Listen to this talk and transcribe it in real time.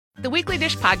The Weekly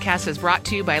Dish podcast is brought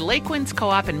to you by Lake Winds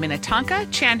Co-op in Minnetonka,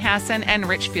 Chanhassen, and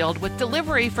Richfield with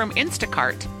delivery from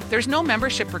Instacart. There's no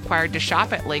membership required to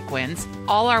shop at Lake Winds.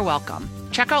 All are welcome.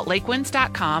 Check out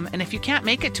lakewinds.com, and if you can't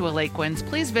make it to a Lake Winds,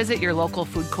 please visit your local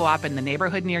food co-op in the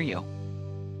neighborhood near you.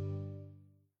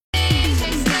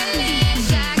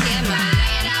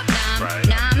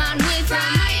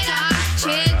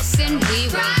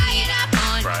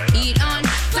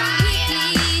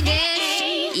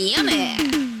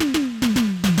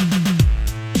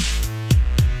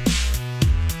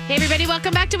 Hey everybody,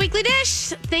 welcome back to Weekly Dish.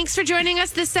 Thanks for joining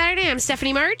us this Saturday. I'm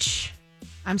Stephanie March.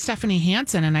 I'm Stephanie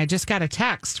Hansen, and I just got a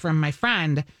text from my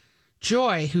friend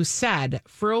Joy, who said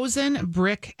frozen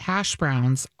brick hash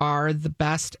browns are the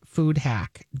best food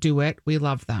hack. Do it. We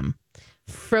love them.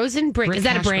 Frozen brick. Is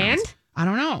that a brand? Browns. I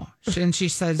don't know. And she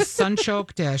says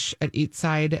Sunchoke Dish at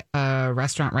Eastside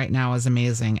restaurant right now is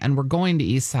amazing. And we're going to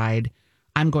Eastside.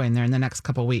 I'm going there in the next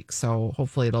couple of weeks. So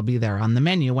hopefully it'll be there on the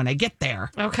menu when I get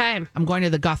there. Okay. I'm going to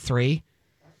the Guthrie.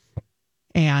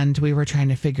 And we were trying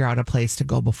to figure out a place to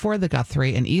go before the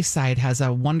Guthrie. And Eastside has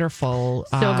a wonderful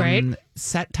great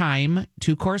set time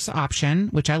 2-course option,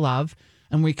 which I love.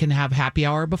 And we can have happy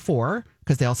hour before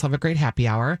because they also have a great happy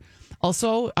hour.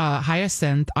 Also,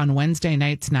 Hyacinth on Wednesday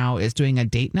nights now is doing a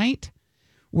date night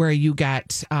where you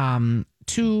get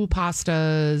 2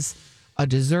 pastas, a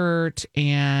dessert,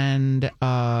 and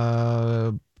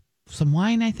some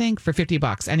wine, I think, for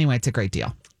 $50. Anyway, it's a great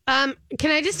deal. Can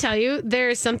I just tell you,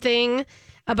 there's something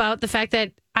about the fact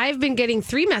that I've been getting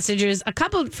 3 messages, a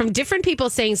couple from different people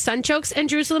saying sunchokes and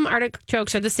Jerusalem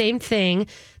artichokes are the same thing.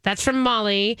 That's from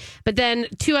Molly. But then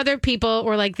 2 other people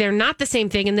were like, they're not the same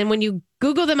thing. And then when you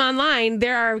Google them online,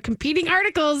 there are competing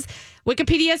articles.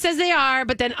 Wikipedia says they are,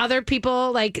 but then other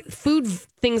people, like food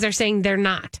things, are saying they're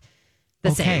not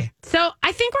the same. So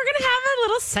I think we're going to have a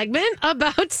little segment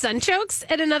about sunchokes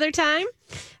at another time.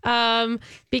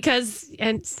 Because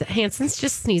Hanson's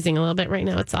just sneezing a little bit right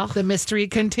now. It's all the mystery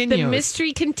continues. The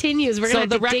mystery continues. We're so going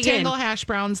the to dig in. rectangle hash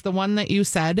browns, the one that you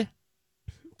said,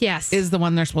 yes, is the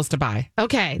one they're supposed to buy.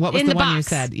 Okay, what was in the one box. you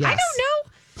said? Yes, I don't know.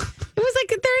 It was like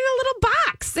they're in a little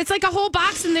box. It's like a whole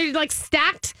box, and they're like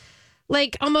stacked,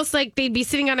 like almost like they'd be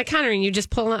sitting on a counter, and you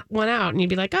just pull one out, and you'd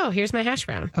be like, "Oh, here's my hash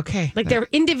brown." Okay, like they're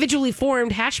individually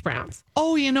formed hash browns.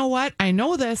 Oh, you know what? I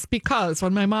know this because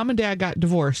when my mom and dad got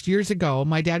divorced years ago,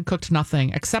 my dad cooked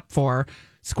nothing except for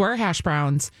square hash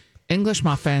browns, English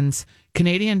muffins,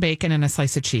 Canadian bacon, and a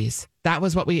slice of cheese. That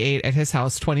was what we ate at his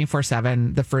house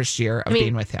 24/7 the first year of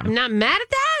being with him. I'm not mad at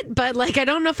that, but like I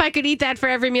don't know if I could eat that for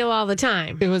every meal all the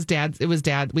time. It was dad.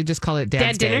 We just call it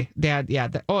Dad's dinner? Day. Dad, yeah.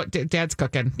 Dad's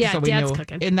cooking. Yeah, so we Dad's knew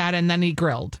cooking. In that, and then he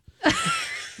grilled.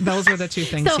 Those were the 2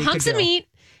 things. So he hunks could of do. meat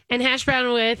and hash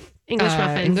brown with English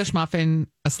muffins. English muffin,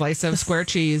 a slice of square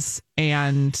cheese,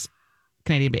 and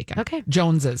Canadian bacon. Okay.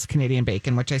 Jones's Canadian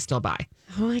bacon, which I still buy.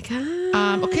 Oh my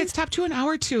God. Okay, it's top 2 an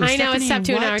hour 2. I know, it's top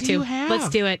 2 an hour 2. Let's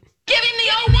do it. Give him the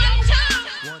old 1 time.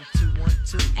 1, 2, 1,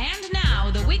 2. And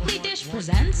now the Weekly Dish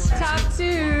presents Top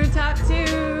 2.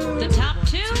 the top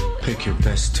 2 Pick your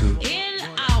best 2. in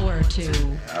our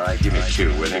 2. All right, give me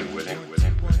 2 with him.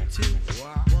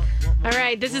 All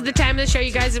right, this is the time of the show,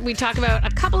 you guys. We talk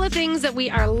about a couple of things that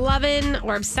we are loving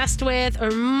or obsessed with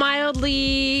or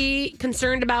mildly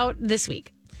concerned about this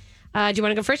week. Do you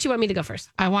want to go first? Do you want me to go first?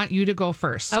 I want you to go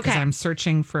first. Okay. Because I'm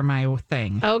searching for my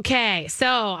thing. Okay, so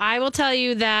I will tell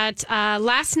you that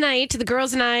last night the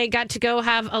girls and I got to go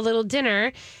have a little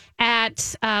dinner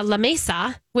at La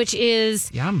Mesa, which is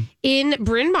Yum. in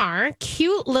Bryn Mawr.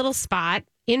 Cute little spot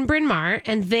in Bryn Mawr,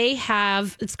 and they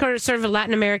have, it's sort of a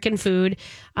Latin American food.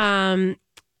 And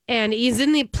he's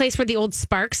in the place where the old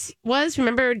Sparks was.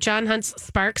 Remember John Hunt's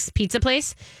Sparks pizza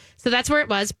place? So that's where it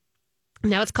was.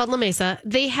 Now it's called La Mesa.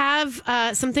 They have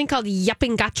something called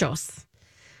yapingachos,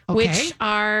 which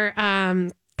are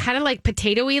kind of like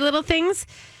potato-y little things.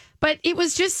 But it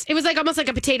was like almost like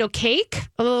a potato cake,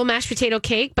 a little mashed potato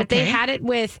cake. But they had it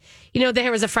with,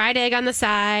 there was a fried egg on the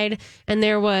side, and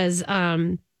there was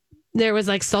like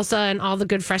salsa and all the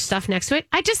good fresh stuff next to it.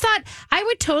 I just thought I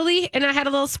would totally, and I had a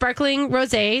little sparkling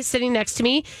rosé sitting next to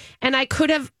me, and I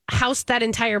could have housed that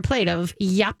entire plate of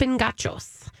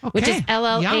yapingachos, which is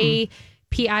LLAPINGACHS,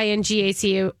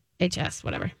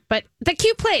 whatever. But the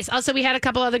cute place. Also, we had a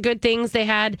couple other good things. They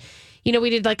had, we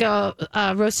did like a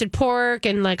roasted pork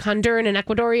and like Honduran and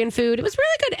Ecuadorian food. It was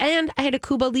really good. And I had a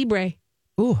Cuba Libre.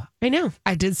 Ooh, I know.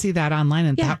 I did see that online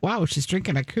and thought, wow, she's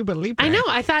drinking a Cuba Libre. I know.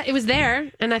 I thought it was there,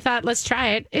 and I thought, let's try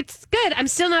it. It's good. I'm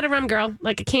still not a rum girl.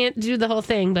 Like, I can't do the whole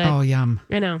thing, but oh, yum.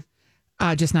 I know.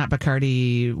 Just not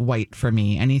Bacardi white for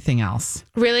me. Anything else?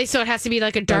 Really? So it has to be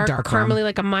like a dark caramely,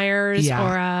 like a Myers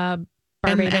or a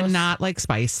Barbados. And not like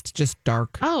spiced, just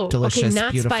dark, Oh, okay, delicious,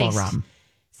 not beautiful spiced. rum.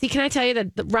 See, can I tell you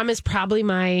that the rum is probably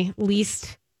my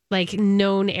least like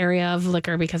known area of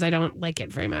liquor because I don't like it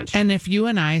very much. And if you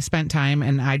and I spent time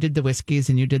and I did the whiskeys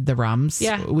and you did the rums,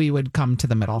 Yeah. we would come to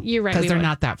the middle. You're right, Because we they're would.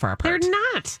 not that far apart. They're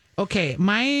not. Okay,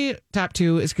 my top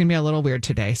two is going to be a little weird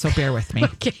today, so bear with me.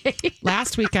 Okay.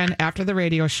 Last weekend after the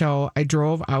radio show, I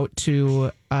drove out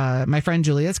to my friend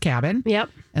Julia's cabin. Yep.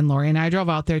 And Lori and I drove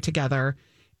out there together.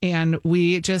 And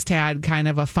we just had kind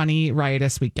of a funny,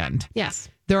 riotous weekend. Yes.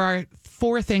 There are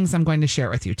 4 things I'm going to share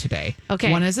with you today.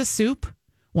 Okay. One is a soup.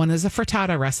 One is a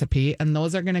frittata recipe, and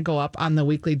those are going to go up on the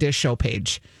Weekly Dish show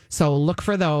page. So look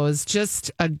for those. Just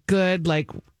a good,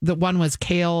 the one was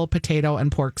kale, potato,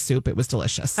 and pork soup. It was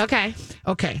delicious. Okay.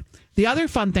 Okay. The other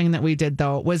fun thing that we did,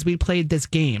 though, was we played this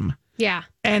game. Yeah.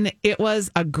 And it was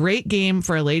a great game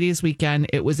for a ladies' weekend.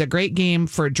 It was a great game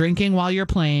for drinking while you're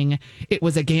playing. It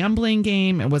was a gambling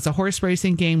game. It was a horse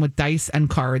racing game with dice and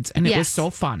cards, and it was Yes. so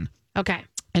fun. Okay.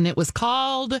 And it was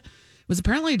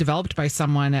apparently developed by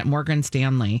someone at Morgan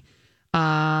Stanley.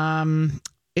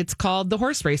 It's called the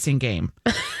horse racing game.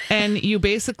 And you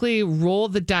basically roll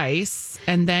the dice,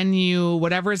 and then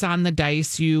whatever's on the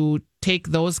dice, you take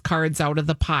those cards out of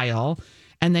the pile,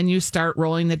 and then you start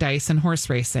rolling the dice and horse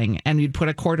racing. And you'd put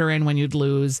a quarter in when you'd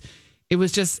lose. It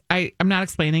was just, I'm not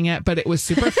explaining it, but it was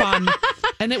super fun.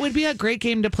 And it would be a great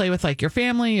game to play with like your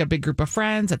family, a big group of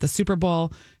friends at the Super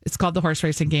Bowl. It's called the horse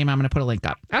racing game. I'm going to put a link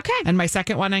up. Okay. And my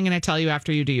second one, I'm going to tell you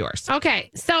after you do yours. Okay.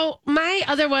 So my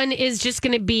other one is just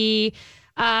going to be,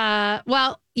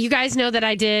 you guys know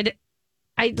that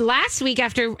last week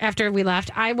after we left,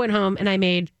 I went home and I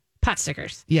made pot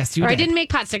stickers. Yes, you Or did. I didn't make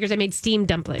pot stickers. I made steamed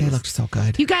dumplings. They looked so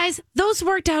good. You guys, those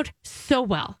worked out so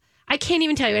well. I can't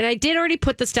even tell you. And I did already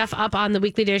put the stuff up on the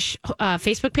Weekly Dish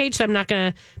Facebook page, so I'm not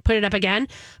going to put it up again.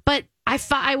 But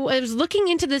I was looking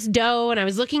into this dough and I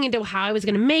was looking into how I was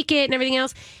going to make it and everything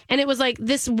else. And it was like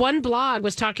this one blog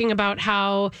was talking about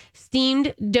how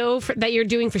steamed dough that you're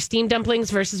doing for steamed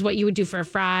dumplings versus what you would do for a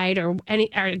fried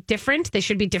are different. They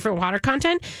should be different water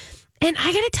content. And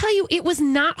I got to tell you, it was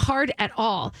not hard at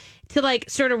all to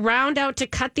sort of round out to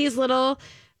cut these little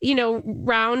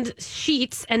round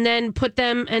sheets and then put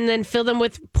them and then fill them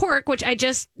with pork, which I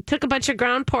just took a bunch of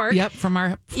ground pork. Yep, from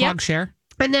our vlog share.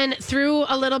 And then threw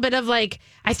a little bit of I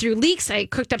threw leeks. I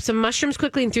cooked up some mushrooms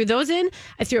quickly and threw those in.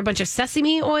 I threw a bunch of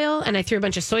sesame oil and I threw a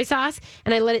bunch of soy sauce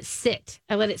and I let it sit.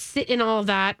 I let it sit in all of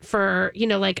that for,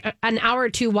 an hour or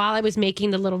two while I was making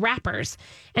the little wrappers.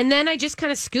 And then I just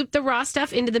kind of scooped the raw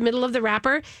stuff into the middle of the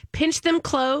wrapper, pinched them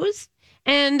closed,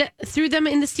 and threw them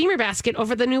in the steamer basket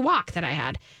over the new wok that I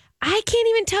had. I can't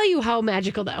even tell you how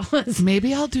magical that was.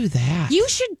 Maybe I'll do that. You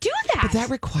should do that. But that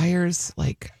requires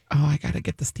I got to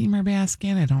get the steamer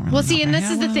basket. I don't really Well, see, know and if I this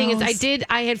have is the one of thing is those.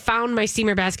 I had found my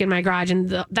steamer basket in my garage, and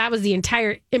that was the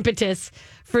entire impetus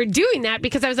for doing that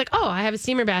because I was like, oh, I have a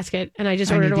steamer basket, and I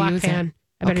just I ordered need a to wok use pan. it.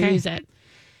 I better Okay. use it.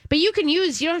 But you don't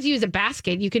have to use a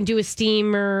basket. You can do a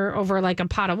steamer over a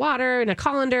pot of water and a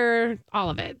colander, all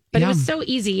of it. But it was Yum. so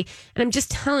easy. And I'm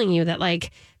just telling you that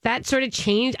that sort of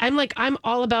changed. I'm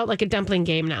all about a dumpling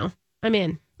game now. I'm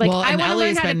in. I and want to learn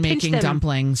Ellie's how to been pinch making them.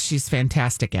 dumplings. She's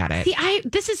fantastic at it. See,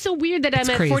 this is so weird that It's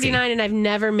I'm at crazy. 49 and I've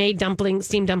never made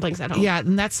steamed dumplings at home. Yeah,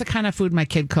 and that's the kind of food my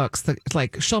kid cooks.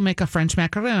 She'll make a French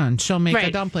macaron. She'll make a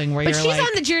Right. dumpling where But you're she's on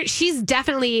the journey. She's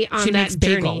definitely on She that makes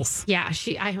journey. bagels. Yeah,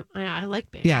 I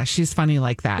like bagels. yeah, she's funny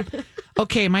like that.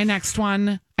 Okay, my next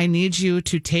one. I need you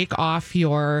to take off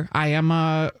I am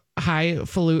a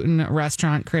highfalutin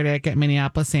restaurant critic at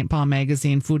Minneapolis St. Paul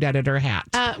Magazine food editor hat.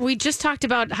 We just talked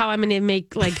about how I'm going to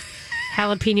make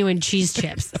jalapeno and cheese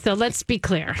chips. So let's be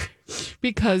clear.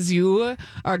 Because you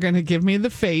are going to give me the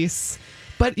face.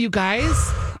 But you guys,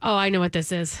 Oh, I know what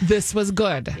this is. this was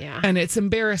good. Yeah. And it's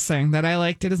embarrassing that I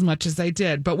liked it as much as I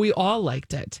did, but we all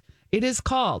liked it. It is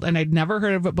called, and I'd never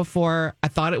heard of it before. I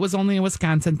thought it was only a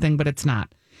Wisconsin thing, but it's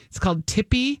not. It's called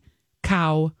Tippy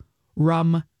Cow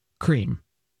Rum Cream.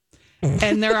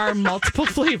 And there are multiple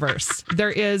flavors.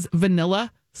 There is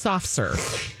vanilla soft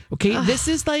serve. Okay. This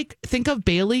is think of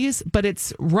Bailey's, but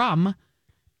it's rum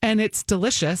and it's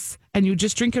delicious. And you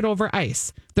just drink it over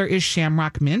ice. There is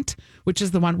Shamrock Mint, which is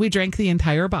the one we drank the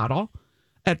entire bottle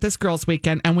at this girls'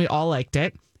 weekend, and we all liked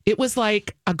it. It was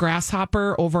like a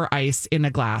grasshopper over ice in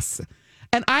a glass.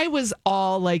 And I was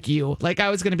all like you. I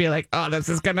was going to be oh, this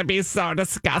is going to be so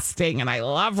disgusting. And I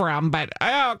love rum, but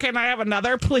can I have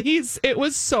another, please? It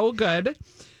was so good.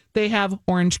 They have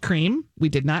orange cream. We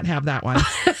did not have that one.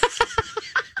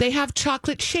 They have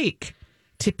chocolate shake,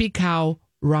 Tippy Cow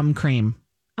rum cream.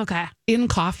 Okay. In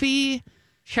coffee.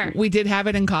 Sure. We did have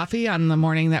it in coffee on the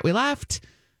morning that we left.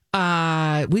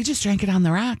 We just drank it on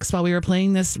the rocks while we were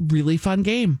playing this really fun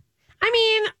game. I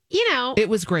mean, It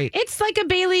was great. it's like a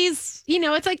Bailey's,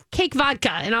 it's like cake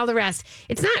vodka and all the rest.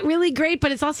 It's not really great,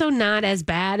 but it's also not as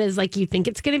bad as like you think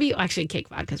it's going to be. Actually, cake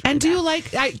vodka is really And do bad. you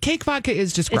like cake vodka?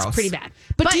 Is just gross. It's pretty bad.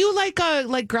 But do you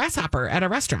like grasshopper at a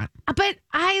restaurant? But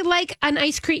I like an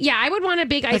ice cream. Yeah, I would want a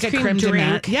big ice Like a cream creme de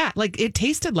drink. menthe? Yeah, like it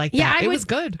tasted like Yeah, that. I It would, was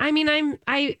good. I mean,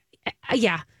 I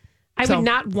So- would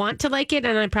not want to like it,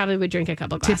 and I probably would drink a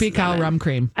couple glasses. Typical of it. rum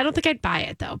cream. I don't think I'd buy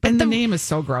it though. But And the name is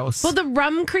so gross. well, the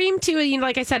rum cream too.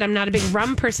 Like I said, I'm not a big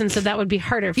rum person, so that would be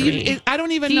harder for me. I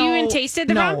don't even Do know. you even tasted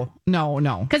the rum?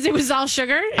 No. Because it was all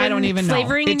sugar. I don't and even know.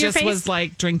 flavoring It in your just face. was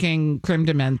like drinking creme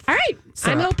de menthe. All right, I'm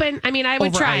syrup open. I mean, I would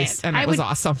over try ice, it. and I it would, was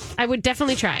awesome. I would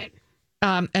definitely try it.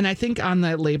 And I think on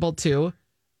the label too,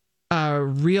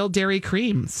 real dairy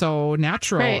cream, so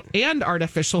natural Right. and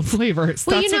artificial flavors.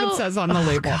 Well, That's what it says on the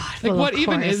label. Like, Well, what of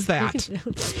even course. is that?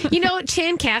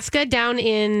 Chancaska down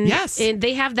in Yes.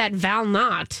 they have that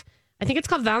Valnot. I think it's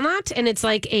called Valnot, and it's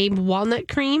like a walnut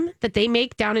cream that they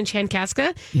make down in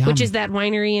Chancaska, Yum. which is that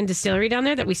winery and distillery down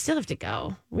there that we still have to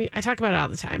go. I talk about it all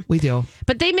the time. We do.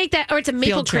 But they make that, or it's a maple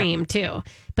Field trip. cream too.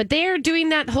 But they're doing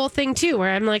that whole thing too, where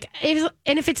I'm like,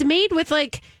 if it's made with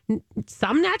like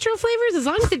some natural flavors, as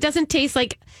long as it doesn't taste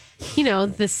like,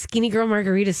 the skinny girl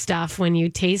margarita stuff when you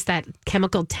taste that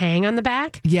chemical tang on the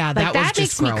back. Yeah, like, that was makes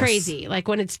just me gross. crazy. Like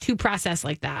when it's too processed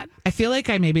like that. I feel like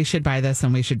I maybe should buy this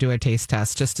and we should do a taste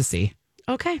test just to see.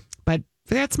 Okay. But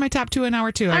that's my top 2 in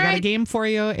hour 2. I got a right. game for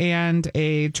you and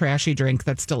a trashy drink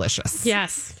that's delicious.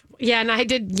 Yes. Yeah, and I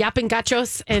did yapping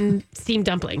gachos and steamed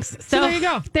dumplings. So, So there you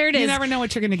go. There it is. You never know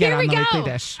what you're going to get Here on we the go.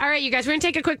 weekly dish. All right, you guys, we're going to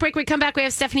take a quick break. We come back. We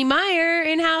have Stephanie Meyer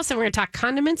in house, and we're going to talk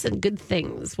condiments and good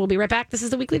things. We'll be right back. This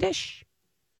is the Weekly Dish.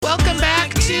 Welcome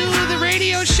back to the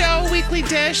radio show, Weekly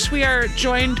Dish. We are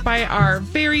joined by our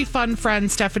very fun friend,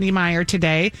 Stephanie Meyer,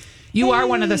 today. You are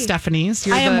one of the Stephanies.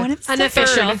 You're I am the one of the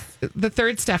Unofficial. The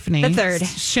third Stephanie. The third.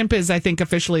 Shimp is, I think,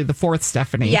 officially the fourth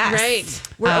Stephanie. Yes.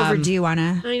 Right. We're overdue on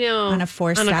a I know. on a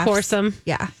four On a staff. foursome.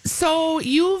 Yeah. So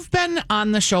you've been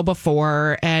on the show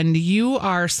before, and you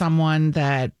are someone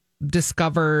that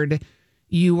discovered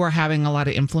you were having a lot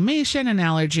of inflammation and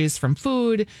allergies from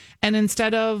food. And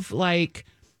instead of like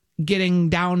getting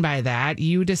down by that,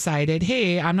 you decided,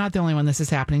 hey, I'm not the only one this is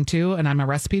happening to. And I'm a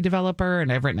recipe developer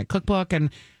and I've written a cookbook and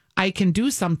I can do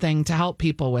something to help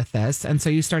people with this. And so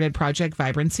you started Project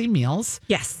Vibrancy Meals.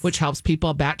 Yes. Which helps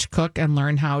people batch cook and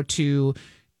learn how to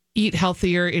eat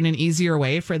healthier in an easier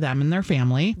way for them and their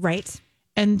family. Right.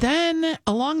 And then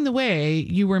along the way,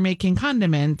 you were making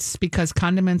condiments because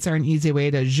condiments are an easy way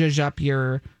to zhuzh up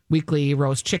your weekly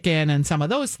roast chicken and some of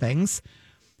those things.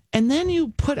 And then you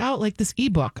put out like this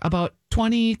ebook about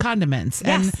 20 condiments.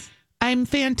 Yes. And I'm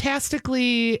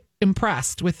fantastically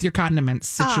impressed with your condiments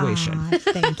situation. Aw,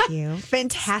 thank you.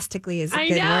 Fantastically is a I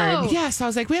good know. word. Yeah, so I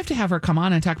was like, we have to have her come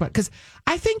on and talk about because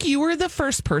I think you were the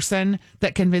first person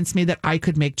that convinced me that I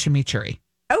could make chimichurri.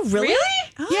 Oh, really?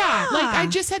 Yeah, like I Ah.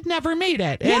 just had never made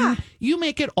it, Yeah. and you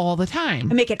make it all the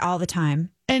time. I make it all the time.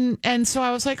 And so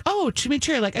I was like, oh,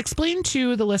 chimichurri. Like, explain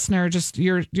to the listener just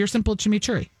your simple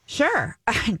chimichurri. Sure.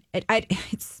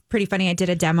 It's pretty funny. I did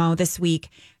a demo this week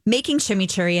making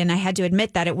chimichurri, and I had to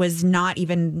admit that it was not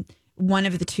even one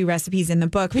of the 2 recipes in the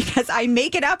book because I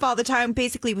make it up all the time,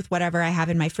 basically with whatever I have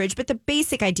in my fridge. But the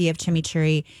basic idea of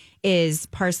chimichurri is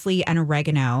parsley and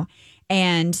oregano.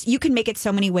 And you can make it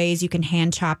so many ways. You can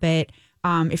hand chop it.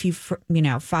 If you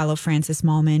follow Francis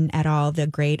Mallmann at all, the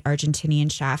great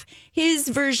Argentinian chef, his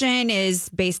version is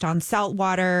based on salt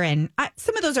water, and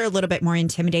some of those are a little bit more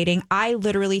intimidating. I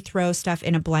literally throw stuff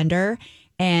in a blender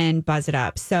and buzz it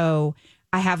up. So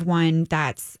I have one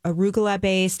that's arugula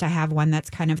based. I have one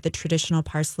that's kind of the traditional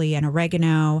parsley and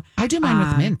oregano. I do mine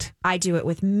with mint. I do it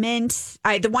with mint.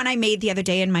 The one I made the other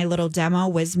day in my little demo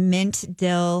was mint,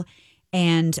 dill,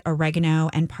 and oregano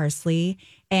and parsley.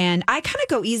 And I kind of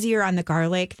go easier on the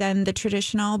garlic than the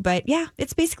traditional. But yeah,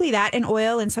 it's basically that and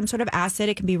oil and some sort of acid.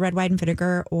 It can be red wine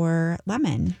vinegar or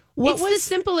lemon. It's the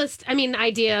simplest,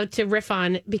 idea to riff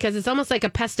on because it's almost like a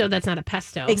pesto that's not a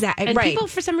pesto. Exactly, And right. people,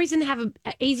 for some reason, have an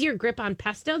easier grip on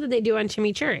pesto than they do on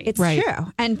chimichurri. It's Right. true.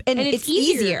 And it's it's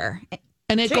easier.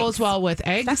 And it Drinks. goes well with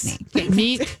eggs, Stephanie.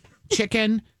 meat,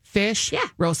 chicken, fish, Yeah.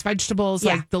 roast vegetables.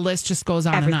 Yeah. Like the list just goes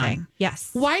on and Everything. on. Yes.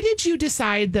 Why did you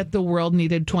decide that the world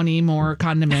needed 20 more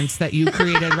condiments that you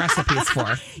created recipes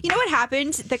for? You know what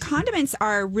happened? The condiments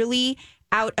are really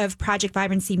out of Project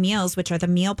Vibrancy Meals, which are the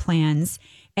meal plans.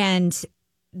 And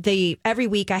every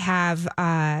week I have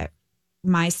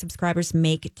my subscribers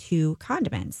make 2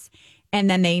 condiments. And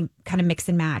then they kind of mix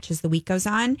and match as the week goes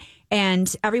on.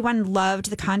 And everyone loved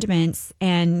the condiments.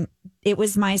 And it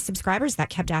was my subscribers that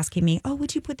kept asking me, oh,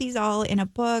 would you put these all in a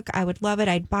book? I would love it.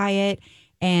 I'd buy it.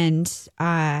 And so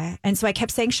I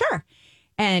kept saying, sure.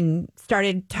 And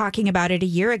started talking about it a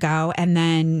year ago. And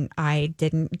then I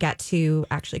didn't get to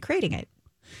actually creating it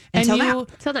until now.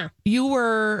 Till now. You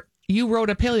wrote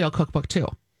a paleo cookbook too.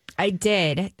 I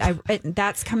did.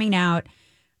 That's coming out.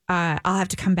 I'll have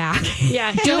to come back.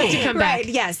 Yeah, do have to come back. Right,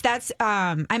 yes, that's.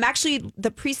 I'm actually,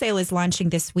 the pre-sale is launching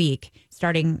this week,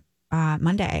 starting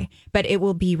Monday, but it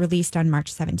will be released on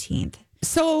March 17th.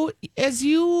 So as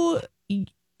you're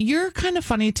kind of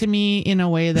funny to me in a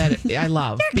way that I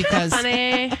love because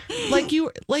Funny. like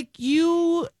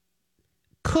you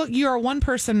cook. You're a one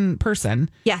person,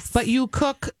 Yes, but you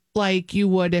cook like you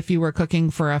would if you were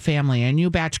cooking for a family, and you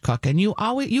batch cook, and you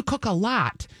cook a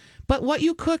lot. But what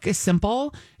you cook is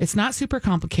simple. It's not super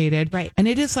complicated. Right. And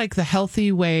it is like the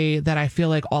healthy way that I feel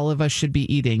like all of us should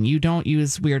be eating. You don't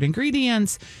use weird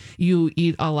ingredients. You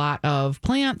eat a lot of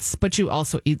plants, but you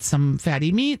also eat some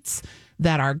fatty meats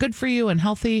that are good for you and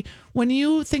healthy. When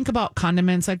you think about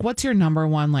condiments, like what's your number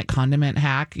one like condiment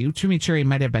hack? Chimichurri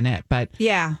might have been it, but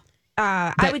yeah,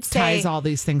 I would say ties all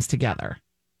these things together.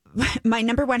 my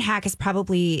number one hack is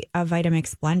probably a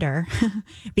Vitamix blender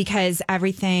because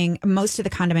most of the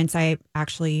condiments I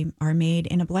actually are made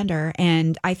in a blender.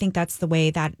 And I think that's the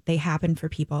way that they happen for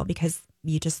people because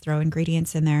you just throw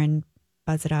ingredients in there and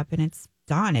buzz it up and it's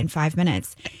done in 5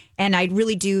 minutes. And I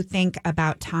really do think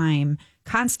about time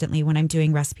constantly when I'm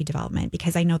doing recipe development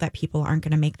because I know that people aren't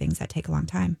going to make things that take a long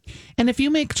time. And if you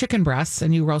make chicken breasts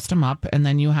and you roast them up and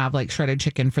then you have like shredded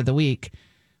chicken for the week,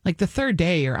 like the third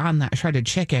day you're on that shredded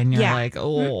chicken, you're like,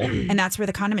 oh. And that's where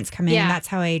the condiments come in. Yeah. And that's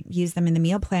how I use them in the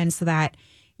meal plan so that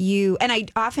and I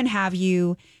often have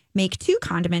you make 2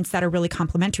 condiments that are really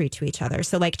complementary to each other.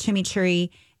 So like chimichurri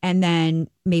and then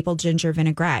maple ginger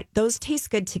vinaigrette. Those taste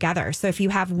good together. So if you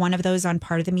have one of those on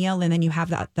part of the meal and then you have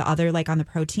the other like on the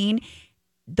protein,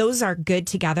 those are good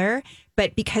together.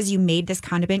 But because you made this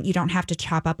condiment, you don't have to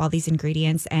chop up all these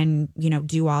ingredients and,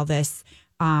 do all this,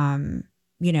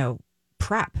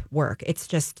 prep work. It's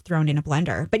just thrown in a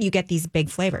blender, but you get these big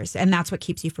flavors and that's what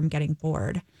keeps you from getting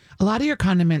bored. A lot of your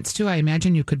condiments too, I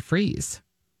imagine you could freeze.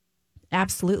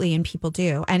 Absolutely. And people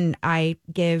do. And I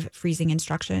give freezing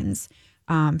instructions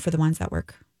for the ones that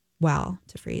work well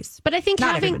to freeze. But I think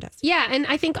Not everyone does. and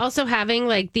I think also having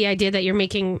like the idea that you're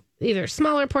making either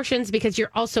smaller portions because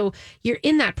you're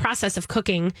in that process of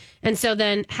cooking. And so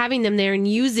then having them there and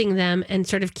using them and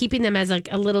sort of keeping them as like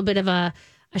a little bit of a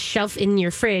shelf in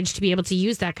your fridge to be able to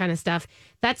use that kind of stuff.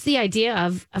 That's the idea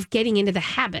of getting into the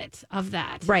habit of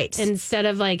that. Right. Instead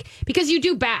of like, because you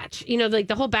do batch, like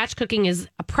the whole batch cooking is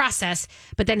a process,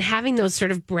 but then having those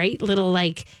sort of bright little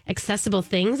like accessible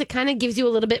things, it kind of gives you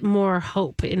a little bit more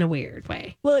hope in a weird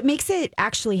way. Well, it makes it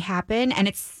actually happen.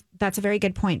 And that's a very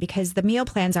good point because the meal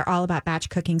plans are all about batch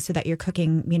cooking so that you're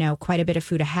cooking, quite a bit of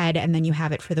food ahead and then you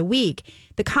have it for the week.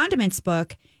 The condiments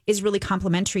book is really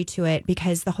complementary to it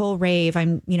because the whole rave,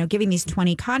 I'm, giving these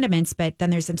 20 condiments, but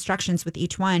then there's instructions with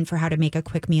each one for how to make a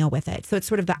quick meal with it. So it's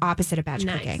sort of the opposite of batch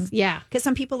cooking. Yeah. Because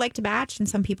some people like to batch and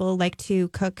some people like to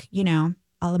cook,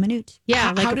 a la minute.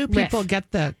 Yeah. How do people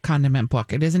get the condiment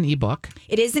book? It is an ebook.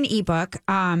 It is an ebook.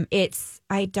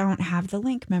 I don't have the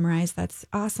link memorized. That's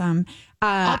awesome.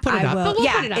 I'll put it up. But we'll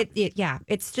put it up.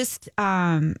 It's just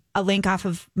a link off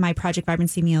of my Project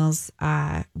Vibrancy Meals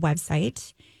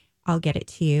website. I'll get it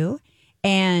to you.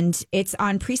 And it's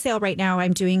on pre-sale right now.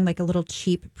 I'm doing like a little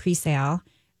cheap pre-sale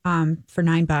for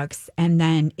 $9. And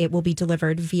then it will be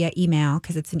delivered via email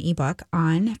because it's an ebook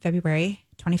on February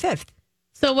 25th.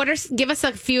 So give us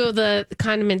a few of the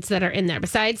condiments that are in there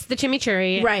besides the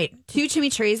chimichurri. Right. 2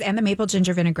 chimichurris and the maple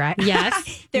ginger vinaigrette.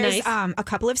 Yes. There's Nice. a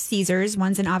couple of Caesars.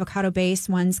 One's an avocado base.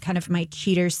 One's kind of my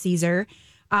cheater Caesar.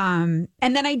 And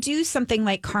then I do something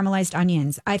like caramelized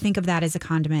onions. I think of that as a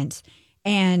condiment.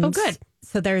 And Oh, good.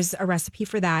 So there's a recipe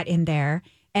for that in there.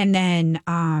 And then,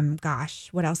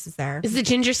 what else is there? Is the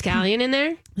ginger scallion in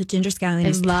there? The ginger scallion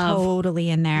is love- totally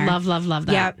in there. Love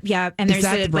that. Yep. And Is there's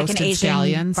that like an roasted Asian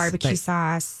scallions? barbecue Like-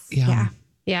 sauce. Yeah. Yeah.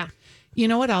 Yeah. You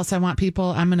know what else I want people?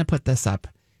 I'm going to put this up.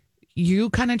 You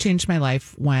kind of changed my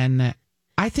life when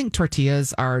I think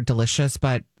tortillas are delicious,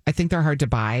 but I think they're hard to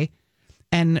buy.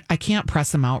 And I can't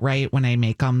press them out right when I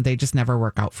make them. They just never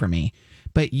work out for me.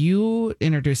 But you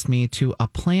introduced me to a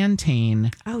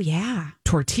plantain Oh, yeah.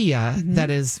 tortilla that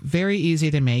is very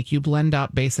easy to make. You blend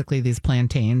up basically these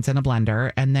plantains in a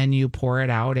blender and then you pour it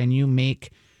out and you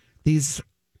make these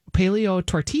paleo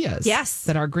tortillas. Yes.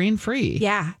 That are grain free.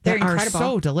 Yeah, they're that incredible. Are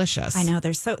so delicious. I know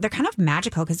they're kind of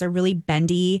magical because they're really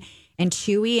bendy and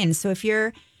chewy. And so if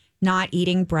you're not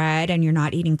eating bread and you're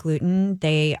not eating gluten,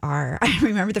 they are. I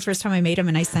remember the first time I made them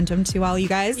and I sent them to all you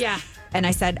guys. Yeah. And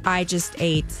I said, I just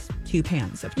ate 2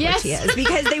 pans of tortillas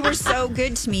because they were so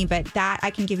good to me. But that,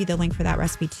 I can give you the link for that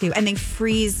recipe too. And they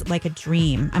freeze like a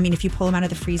dream. I mean, if you pull them out of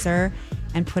the freezer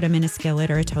and put them in a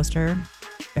skillet or a toaster,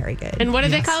 very good. And what are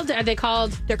they called? Are they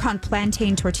called? They're called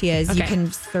plantain tortillas. Okay. You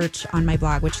can search on my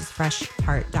blog, which is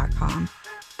freshstart.com.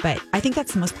 But I think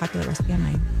that's the most popular recipe on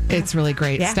my. It's really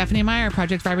great. Yeah. Stephanie Meyer,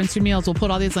 Project Vibrancy Meals. We'll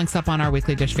put all these links up on our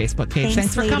Weekly Dish Facebook page.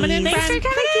 Thanks for coming in, ladies. friend.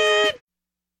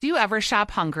 Do you ever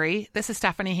shop hungry? This is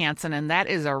Stephanie Hansen, and that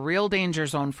is a real danger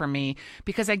zone for me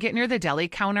because I get near the deli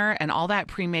counter and all that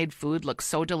pre-made food looks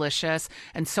so delicious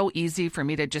and so easy for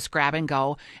me to just grab and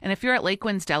go. And if you're at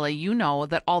Lakewinds Deli, you know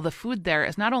that all the food there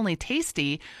is not only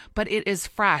tasty, but it is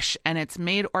fresh and it's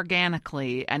made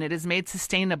organically and it is made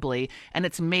sustainably and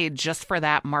it's made just for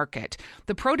that market.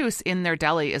 The produce in their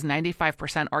deli is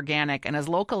 95% organic and as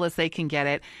local as they can get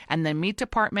it. And the meat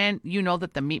department, you know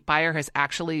that the meat buyer has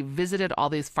actually visited all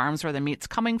these farms where the meat's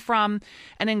coming from.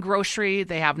 And in grocery,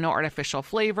 they have no artificial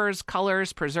flavors,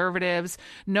 colors, preservatives,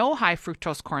 no high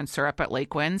fructose corn syrup at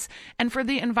Lakewinds. And for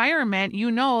the environment, you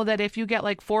know that if you get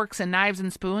like forks and knives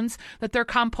and spoons, that they're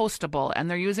compostable and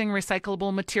they're using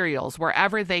recyclable materials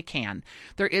wherever they can.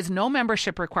 There is no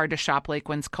membership required to shop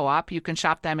Lakewinds Co-op. You can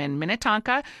shop them in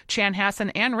Minnetonka, Chanhassen,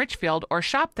 and Richfield, or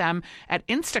shop them at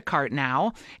Instacart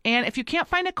now. And if you can't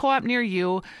find a co-op near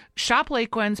you, shop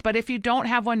Lakewinds. But if you don't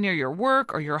have one near your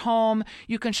work or your home,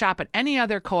 you can shop at any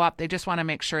other co-op. They just want to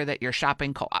make sure that you're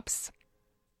shopping co-ops.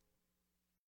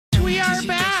 We are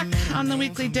back on the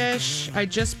Weekly Dish. I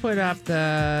just put up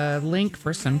the link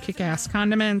for some kick-ass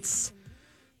condiments.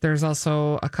 There's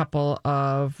also a couple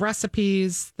of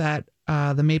recipes that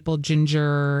the maple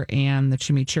ginger and the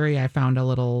chimichurri. I found a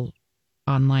little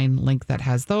online link that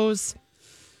has those.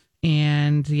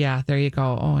 And yeah, there you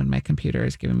go. Oh, and my computer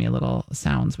is giving me a little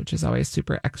sounds, which is always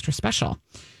super extra special.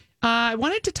 I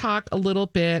wanted to talk a little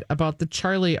bit about the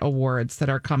Charlie Awards that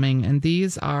are coming. And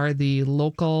these are the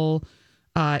local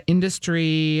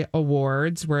industry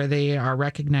awards where they are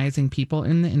recognizing people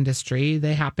in the industry.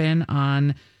 They happen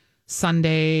on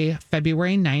Sunday,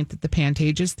 February 9th at the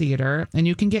Pantages Theater. And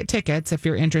you can get tickets if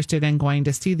you're interested in going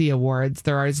to see the awards.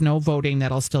 There is no voting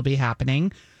that'll still be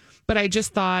happening. But I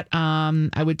just thought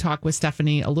I would talk with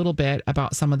Stephanie a little bit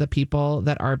about some of the people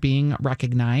that are being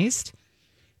recognized.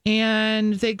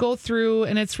 And they go through,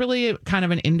 and it's really kind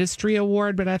of an industry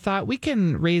award, but I thought we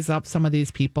can raise up some of these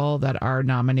people that are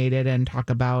nominated and talk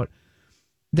about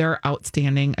their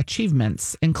outstanding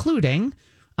achievements, including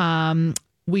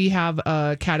we have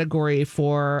a category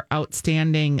for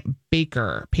outstanding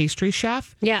baker, pastry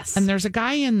chef. Yes. And there's a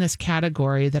guy in this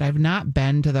category that I've not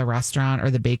been to the restaurant or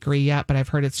the bakery yet, but I've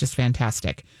heard it's just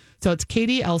fantastic. So it's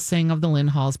Katie Elsing of the Lynn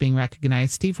Halls being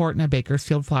recognized, Steve Horton of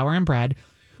Bakersfield Flour and Bread.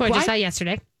 Who I just saw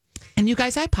yesterday. And you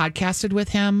guys, I podcasted with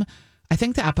him. I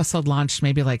think the episode launched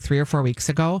maybe like 3 or 4 weeks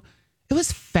ago. It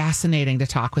was fascinating to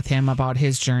talk with him about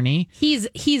his journey. He's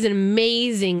an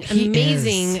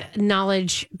amazing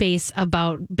knowledge base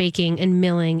about baking and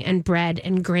milling and bread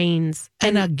and grains.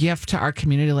 And a gift to our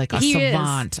community, like a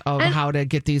savant of how to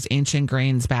get these ancient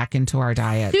grains back into our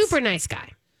diets. Super nice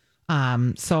guy.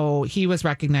 So he was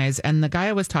recognized. And the guy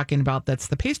I was talking about that's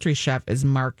the pastry chef is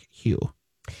Mark Hugh.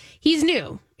 He's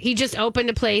new. He just opened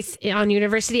a place on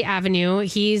University Avenue.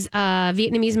 He's a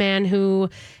Vietnamese man who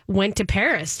went to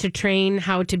Paris to train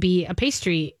how to be a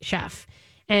pastry chef.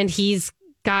 And he's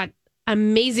got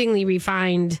amazingly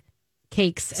refined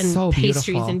cakes and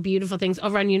pastries and beautiful things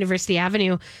over on University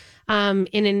Avenue in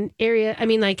an area. I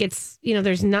mean, like it's,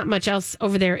 there's not much else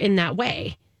over there in that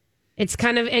way. It's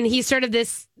kind of, and he started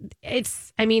this,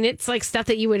 it's like stuff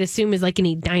that you would assume is like an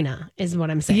Edina is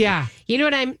what I'm saying. Yeah. You know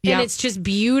what and it's just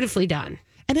beautifully done.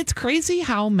 And it's crazy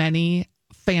how many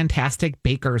fantastic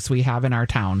bakers we have in our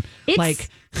town.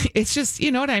 It's just, you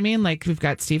know what I mean? Like we've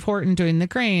got Steve Horton doing the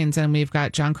grains and we've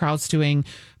got John Krause doing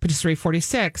Patisserie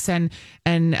 46 and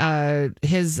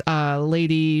his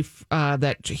lady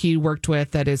that he worked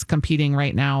with that is competing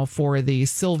right now for the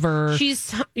silver.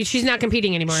 She's not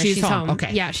competing anymore. She's home.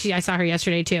 Okay. Yeah. I saw her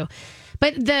yesterday too.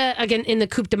 But again, in the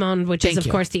Coupe du Monde, which is, of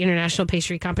course, the international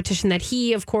pastry competition that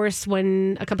he, of course,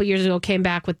 when a couple years ago came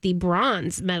back with the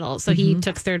bronze medal. So he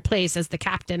took third place as the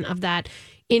captain of that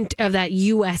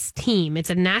U.S. team. It's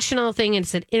a national thing. And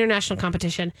it's an international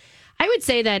competition. I would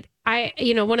say that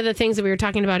one of the things that we were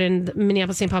talking about in the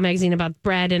Minneapolis St. Paul magazine about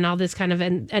bread and all this kind of,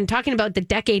 and talking about the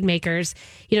decade makers,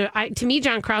 to me,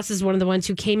 John Krause is one of the ones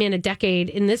who came in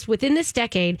within this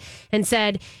decade and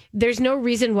said, there's no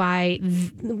reason why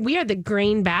we are the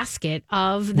grain basket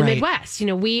of the Midwest.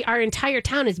 Our entire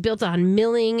town is built on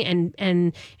milling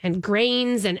and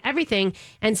grains and everything,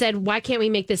 and said, why can't we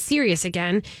make this serious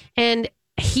again? And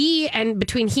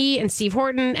between he and Steve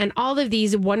Horton and all of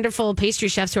these wonderful pastry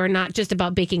chefs who are not just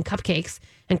about baking cupcakes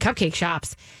and cupcake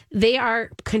shops, they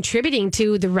are contributing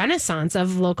to the renaissance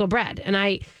of local bread. And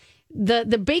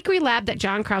the bakery lab that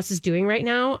John Krause is doing right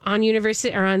now on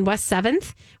on West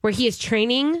 7th, where he is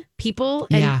training people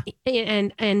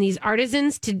and these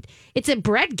artisans it's a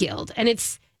bread guild, and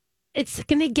it's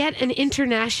going to get an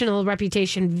international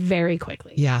reputation very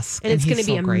quickly. Yes, and it's going to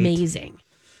be amazing.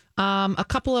 A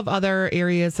couple of other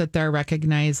areas that they're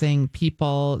recognizing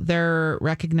people. They're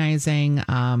recognizing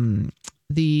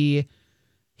the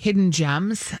hidden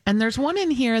gems. And there's one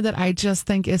in here that I just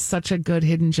think is such a good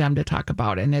hidden gem to talk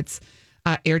about. And it's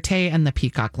Erte and the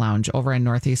Peacock Lounge over in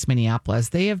Northeast Minneapolis.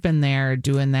 They have been there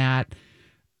doing that.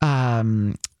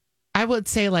 I would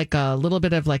say like a little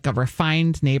bit of like a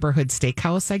refined neighborhood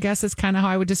steakhouse, I guess is kind of how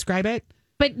I would describe it.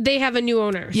 But they have a new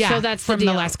owner. Yeah, so that's from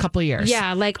the last couple of years.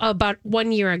 Yeah, like about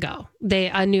 1 year ago,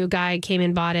 a new guy came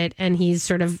and bought it, and he's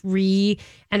sort of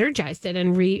re-energized it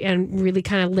and really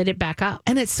kind of lit it back up.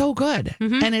 And it's so good.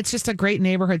 Mm-hmm. And it's just a great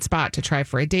neighborhood spot to try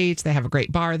for a date. They have a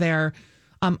great bar there.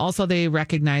 Also, they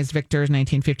recognized Victor's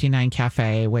 1959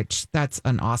 Cafe, which that's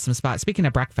an awesome spot. Speaking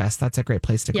of breakfast, that's a great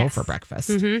place to go for breakfast.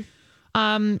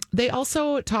 Mm-hmm. They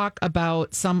also talk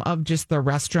about some of just the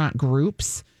restaurant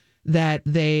groups that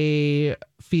they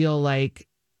feel like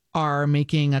are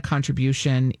making a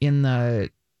contribution in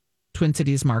the Twin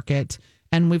Cities market.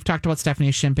 And we've talked about Stephanie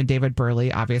Shimp and David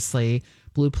Burley, obviously,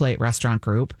 Blue Plate Restaurant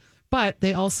Group. But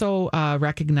they also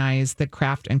recognize the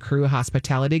Craft and Crew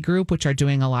Hospitality Group, which are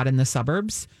doing a lot in the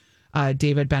suburbs.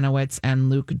 David Benowitz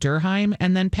and Luke Durheim.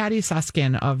 And then Patty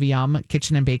Suskin of Yum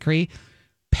Kitchen and Bakery.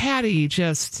 Patty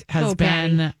just has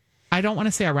been... Patty. I don't want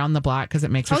to say around the block because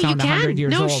it makes her sound 100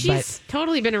 years old. No, she's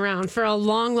totally been around for a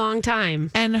long, long time.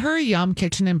 And her Yum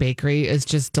Kitchen and Bakery is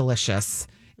just delicious.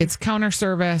 It's counter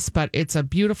service, but it's a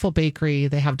beautiful bakery.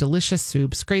 They have delicious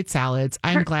soups, great salads.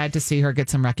 I'm glad to see her get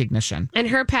some recognition. And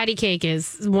her patty cake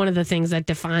is one of the things that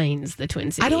defines the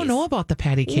Twin Cities. I don't know about the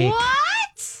patty cake.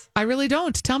 What? I really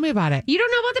don't. Tell me about it. You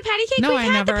don't know about the patty cake? No, I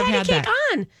never had the patty had cake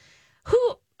on.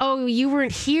 Who? Oh, you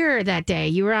weren't here that day.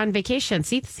 You were on vacation.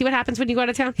 See what happens when you go out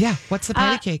of town? Yeah. What's the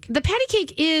patty cake? The patty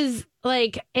cake is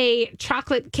like a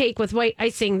chocolate cake with white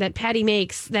icing that Patty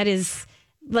makes that is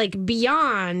like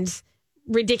beyond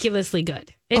ridiculously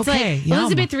good. It's like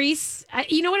Elizabeth Reese.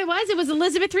 You know what it was? It was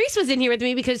Elizabeth Reese was in here with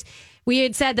me because we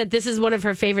had said that this is one of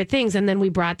her favorite things. And then we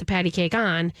brought the patty cake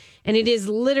on. And it is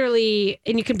literally,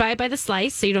 and you can buy it by the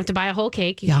slice. So you don't have to buy a whole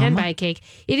cake. You can buy a cake.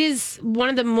 It is one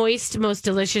of the moist, most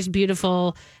delicious,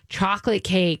 beautiful chocolate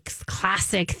cakes,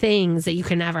 classic things that you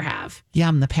can never have.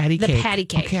 Yum, the patty cake. The patty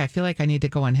cake. Okay, I feel like I need to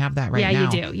go and have that right now.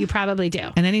 Yeah, you do. You probably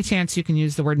do. And any chance you can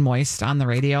use the word moist on the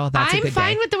radio, that's a good day. I'm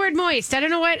fine with the word moist. I don't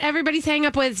know what everybody's hang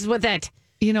up with it.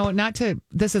 You know,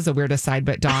 this is a weird aside,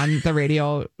 but Dawn, the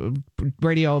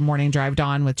radio morning drive,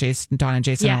 Dawn with Dawn and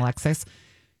Jason and Alexis,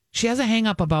 she has a hang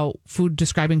up about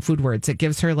describing food words. It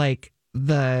gives her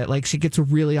she gets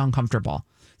really uncomfortable.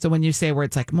 So when you say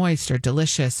words like moist or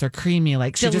delicious or creamy,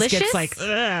 like she just gets like,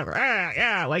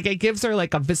 like it gives her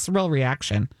like a visceral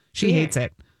reaction. She hates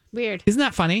it. Weird. Isn't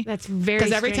that funny? That's very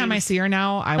Because every time I see her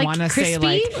now, I want to say if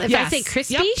I say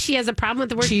crispy, she has a problem with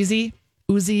the word cheesy,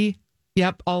 oozy.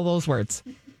 Yep, all those words.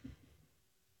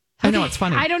 I know, it's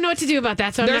funny. I don't know what to do about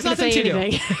that, so There's I'm not going to say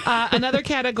anything. Another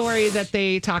category that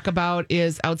they talk about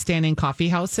is outstanding coffee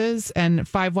houses and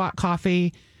 5 Watt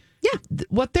Coffee. Yeah.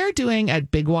 What they're doing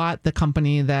at Big Watt, the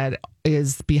company that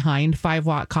is behind 5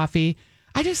 Watt Coffee,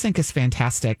 I just think is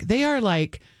fantastic. They are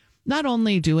not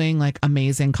only doing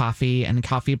amazing coffee and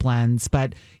coffee blends,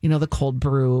 but the cold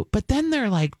brew, but then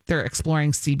they're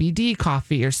exploring CBD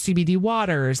coffee or CBD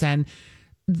waters, and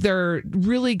they're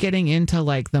really getting into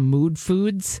the mood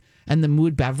foods and the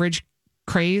mood beverage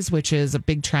craze, which is a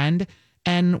big trend.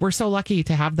 And we're so lucky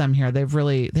to have them here.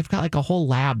 They've got a whole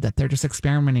lab that they're just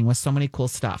experimenting with so many cool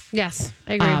stuff. Yes,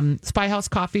 I agree. Spy House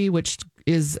Coffee, which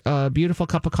is a beautiful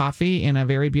cup of coffee in a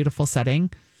very beautiful setting.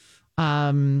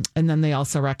 And then they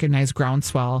also recognize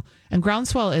Groundswell. And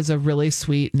Groundswell is a really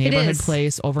sweet neighborhood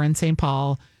place over in St.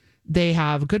 Paul. They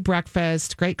have good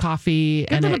breakfast, great coffee.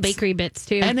 Good little bakery bits,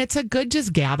 too. And it's a good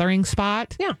just gathering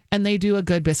spot. Yeah. And they do a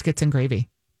good biscuits and gravy.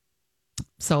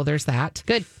 So there's that.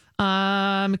 Good.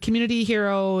 Community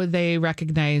hero, they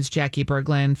recognize Jackie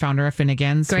Berglund, founder of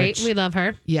Finnegan's. Great. which- We love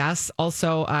her. Yes.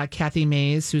 Also, Kathy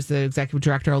Mays, who's the executive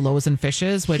director of Loaves and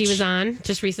Fishes, which She was on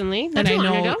just recently. Not and too I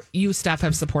long know ago. you, Steph,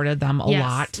 have supported them a Yes,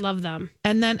 lot. love them.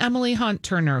 And then Emily Hunt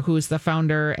Turner, who's the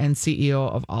founder and CEO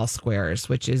of All Squares,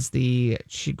 which is the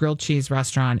grilled cheese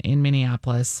restaurant in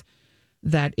Minneapolis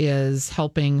that is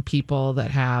helping people that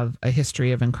have a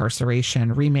history of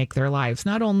incarceration remake their lives,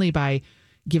 not only by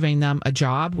giving them a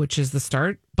job, which is the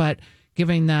start, but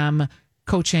giving them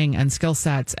coaching and skill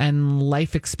sets and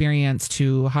life experience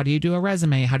to how do you do a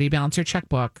resume? How do you balance your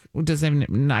checkbook?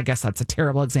 I guess that's a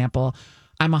terrible example.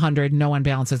 I'm 100. No one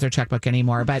balances their checkbook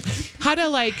anymore. But how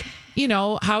to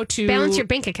how to Balance your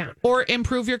bank account. or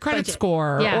improve your credit Budget.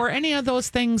 score Yeah. or any of those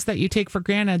things that you take for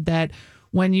granted that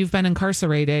when you've been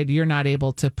incarcerated, you're not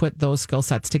able to put those skill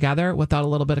sets together without a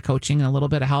little bit of coaching and a little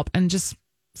bit of help and just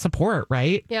support,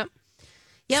 right? Yep.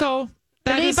 Yep. So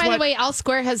that Today, is by what- the way, All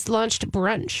Square has launched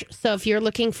brunch. So if you're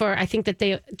looking for, I think that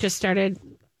they just started,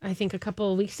 a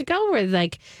couple of weeks ago, where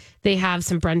they have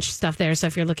some brunch stuff there. So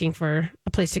if you're looking for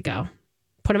a place to go,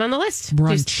 put them on the list.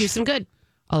 Brunch. Do some good.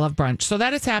 I love brunch. So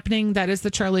that is happening. That is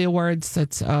the Charlie Awards.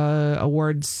 It's a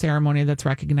awards ceremony that's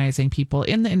recognizing people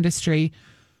in the industry.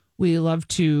 We love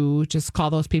to just call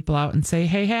those people out and say,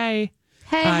 hey, Hey,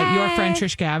 your hey. friend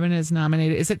Trish Gavin is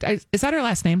nominated. Is that her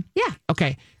last name? Yeah.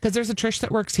 Okay. Because there's a Trish that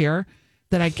works here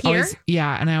that I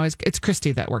always, it's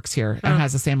Christy that works here and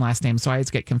has the same last name. So I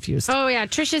always get confused. Oh, yeah.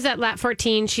 Trish is at Lat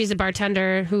 14. She's a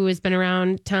bartender who has been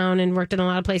around town and worked in a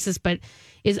lot of places, but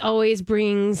always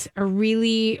brings a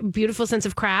really beautiful sense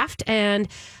of craft. And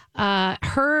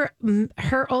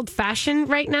her old fashioned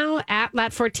right now at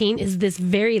Lat 14 is this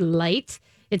very light.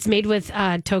 It's made with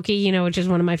Toki, which is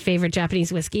one of my favorite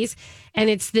Japanese whiskeys. And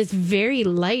it's this very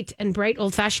light and bright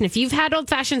old fashioned. If you've had old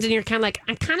fashions and you're kind of like,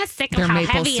 I'm kind of sick of They're how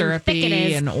maple heavy and thick it syrupy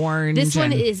is. and orange. This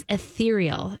one and- is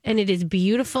ethereal and it is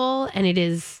beautiful and it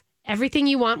is everything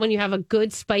you want when you have a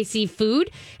good spicy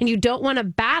food and you don't want to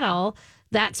battle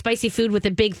that spicy food with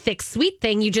a big, thick, sweet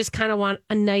thing. You just kind of want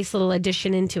a nice little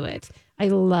addition into it. I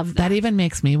love that. That even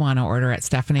makes me want to order it,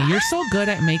 Stephanie. You're so good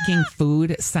at making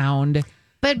food sound.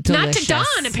 But delicious. not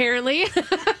to Dawn, apparently.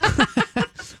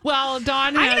 Well,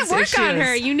 Dawn I'm has going to work on issues.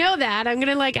 her. You know that. I'm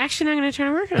going to I'm going to try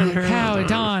to work on her. How,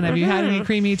 Dawn, have you had any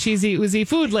creamy, cheesy, oozy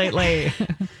food lately?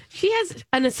 She has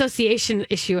an association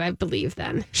issue, I believe,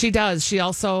 then. She does. She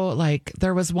also,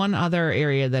 there was one other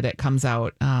area that it comes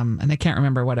out, and I can't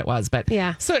remember what it was, but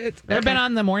Yeah. So I've been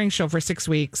on the morning show for 6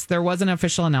 weeks. There was an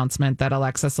official announcement that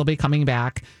Alexis will be coming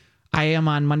back. I am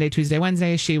on Monday, Tuesday,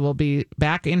 Wednesday. She will be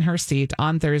back in her seat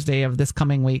on Thursday of this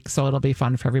coming week. So it'll be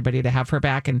fun for everybody to have her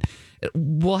back. And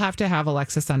we'll have to have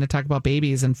Alexis on to talk about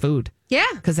babies and food. Yeah.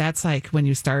 Because that's when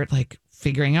you start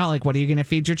figuring out what are you going to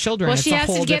feed your children. Well, It's she a has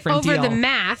whole to get different over deal. the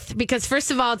math because first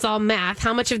of all, it's all math.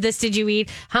 How much of this did you eat?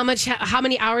 How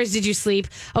many hours did you sleep?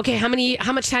 Okay, how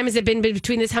much time has it been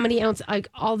between this? How many ounces?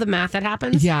 All the math that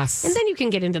happens. Yes. And then you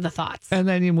can get into the thoughts. And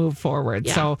then you move forward.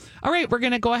 Yeah. So, all right, we're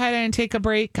going to go ahead and take a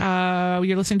break.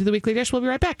 You're listening to The Weekly Dish. We'll be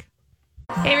right back.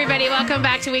 Hey, everybody, welcome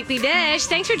back to Weekly Dish.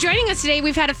 Thanks for joining us today.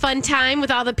 We've had a fun time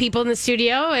with all the people in the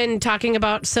studio and talking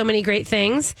about so many great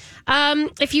things.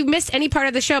 If you missed any part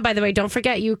of the show, by the way, don't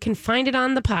forget you can find it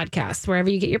on the podcast, wherever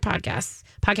you get your podcasts.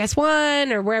 Podcast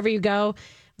One or wherever you go,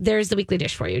 there's the Weekly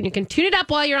Dish for you. And you can tune it up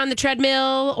while you're on the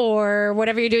treadmill or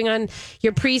whatever you're doing on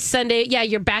your pre-Sunday. Yeah,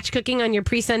 your batch cooking on your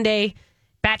pre-Sunday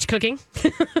batch cooking.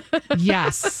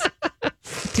 Yes.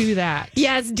 Do that.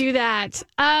 Yes, do that.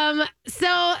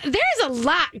 So there's a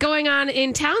lot going on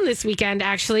in town this weekend,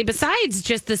 actually, besides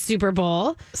just the Super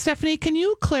Bowl. Stephanie, can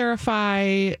you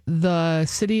clarify the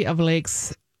City of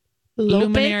Lakes Lopit?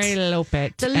 Luminary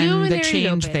Lopit The and the Luminary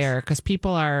change Lopit. there? Because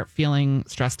people are feeling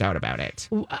stressed out about it.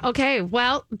 Okay,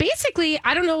 well, basically,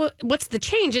 I don't know what's the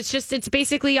change. It's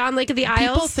basically on Lake of the Isles.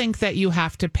 People think that you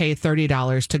have to pay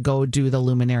 $30 to go do the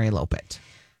Luminary Lopit.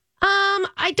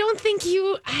 I don't think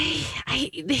you.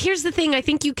 Here's the thing. I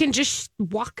think you can just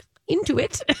walk into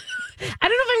it. I don't know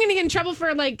if I'm going to get in trouble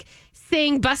for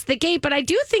saying bust the gate, but I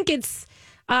do think it's.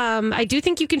 I do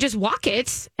think you can just walk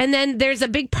it, and then there's a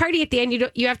big party at the end.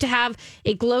 You have to have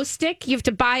a glow stick. You have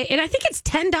to buy, and I think it's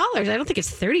 $10. I don't think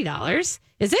it's $30.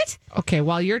 Is it? Okay,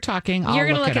 while you're talking, You're I'll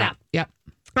gonna look it up. Yep.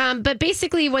 But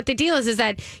basically, what the deal is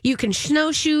that you can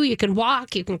snowshoe, you can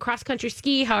walk, you can cross country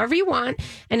ski, however you want,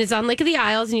 and it's on Lake of the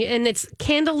Isles, and it's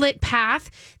candlelit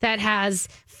path that has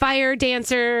fire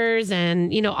dancers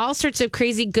and all sorts of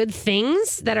crazy good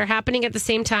things that are happening at the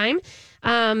same time.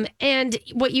 And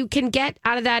what you can get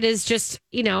out of that is just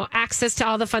access to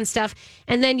all the fun stuff,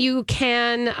 and then you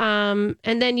can,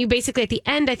 and then you basically at the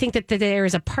end, I think that there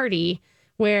is a party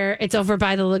where it's over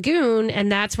by the lagoon,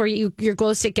 and that's where your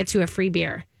glow stick gets you a free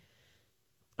beer.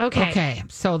 Okay.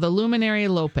 So the Luminary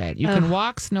Lopet. You can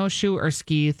walk, snowshoe, or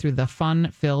ski through the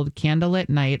fun-filled candlelit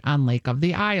night on Lake of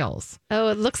the Isles. Oh,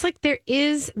 it looks like there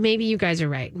is. Maybe you guys are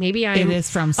right. Maybe It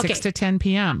is from 6 to 10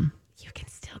 p.m. You can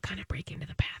still kind of break into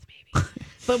the path, maybe.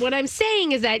 But what I'm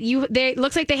saying is that it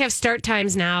looks like they have start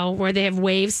times now where they have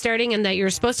waves starting, and that you're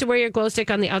supposed to wear your glow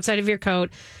stick on the outside of your coat.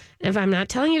 If I'm not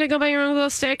telling you to go buy your own glow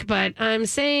stick, but I'm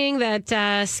saying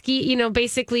that ski,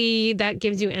 basically that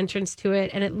gives you entrance to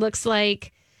it, and it looks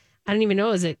like. I don't even know,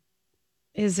 is it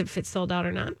if it's sold out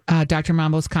or not? Dr.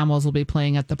 Mambo's Combos will be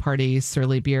playing at the party,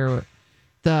 Surly Beer.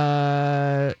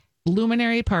 The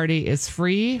Luminary Party is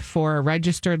free for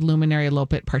registered Luminary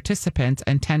Lopet participants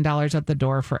and $10 at the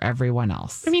door for everyone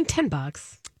else. I mean,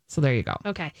 $10. So there you go.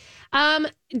 Okay.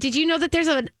 Did you know that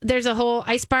there's a whole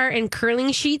ice bar and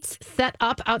curling sheets set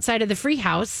up outside of the Free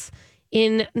House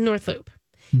in North Loop?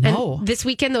 No. And this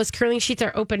weekend, those curling sheets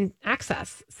are open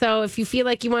access. So if you feel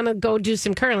like you want to go do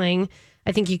some curling,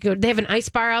 I think you could. They have an ice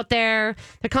bar out there.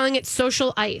 They're calling it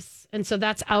Social Ice. And so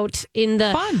that's out in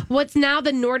what's now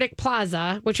the Nordic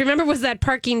Plaza, which remember was that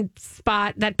parking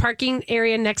spot, that parking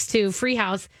area next to Free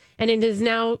House. And it is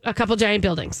now a couple giant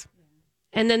buildings.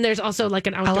 And then there's also like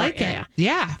an outdoor area.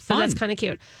 Yeah. So that's kind of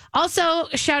cute. Also,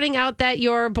 shouting out that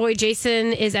your boy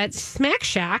Jason is at Smack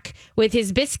Shack with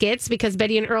his biscuits because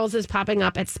Betty and Earl's is popping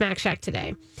up at Smack Shack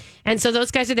today. And so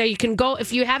those guys are there. You can go,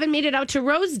 if you haven't made it out to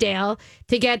Rosedale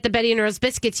to get the Betty and Earl's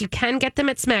biscuits, you can get them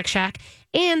at Smack Shack.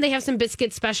 And they have some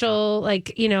biscuit special,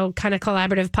 kind of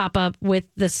collaborative pop up with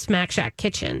the Smack Shack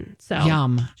kitchen. So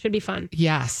Yum. Should be fun.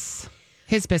 Yes.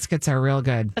 His biscuits are real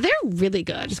good. They're really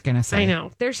good. Just gonna say. I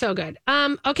know. They're so good.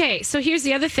 Okay, so here's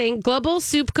the other thing. Global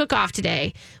Soup Cook-Off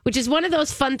today, which is one of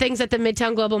those fun things at the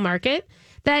Midtown Global Market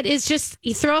that is just,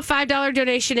 you throw a $5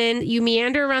 donation in, you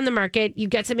meander around the market, you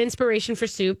get some inspiration for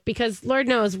soup, because Lord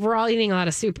knows we're all eating a lot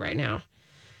of soup right now.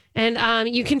 And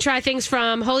you can try things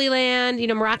from Holy Land,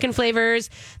 Moroccan flavors.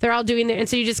 They're all doing there. And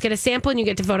so you just get a sample and you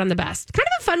get to vote on the best. Kind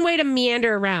of a fun way to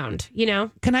meander around,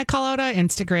 Can I call out on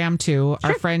Instagram too? Sure.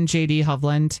 Our friend JD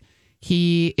Hovland,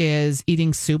 he is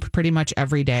eating soup pretty much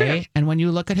every day. Sure. And when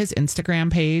you look at his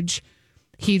Instagram page,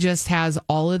 he just has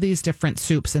all of these different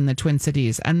soups in the Twin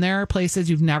Cities. And there are places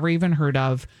you've never even heard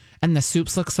of. And the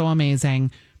soups look so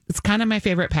amazing. It's kind of my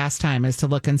favorite pastime is to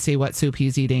look and see what soup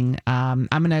he's eating. I'm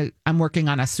working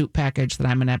on a soup package that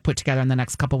I'm gonna put together in the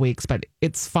next couple weeks, but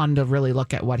it's fun to really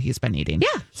look at what he's been eating.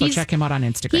 Yeah, so check him out on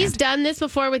Instagram. He's done this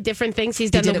before with different things. He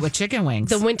did it with chicken wings,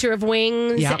 the Winter of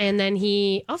Wings, yep. And then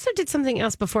he also did something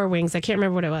else before wings. I can't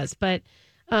remember what it was, but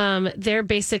they're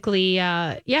basically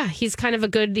he's kind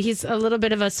of he's a little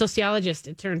bit of a sociologist,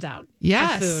 it turns out.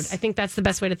 Yes, of food. I think that's the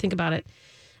best way to think about it.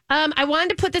 I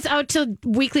wanted to put this out to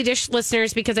Weekly Dish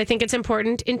listeners because I think it's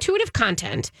important. Intuitive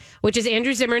Content, which is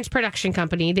Andrew Zimmern's production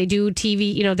company, they do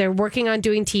TV, they're working on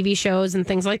doing TV shows and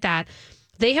things like that.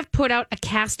 They have put out a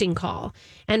casting call.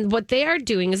 And what they are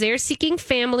doing is they are seeking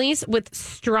families with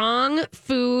strong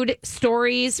food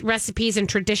stories, recipes, and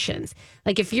traditions.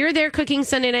 Like if you're there cooking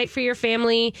Sunday night for your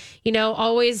family,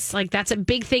 always that's a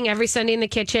big thing every Sunday in the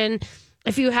kitchen.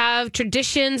 If you have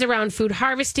traditions around food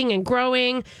harvesting and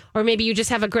growing, or maybe you just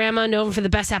have a grandma known for the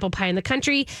best apple pie in the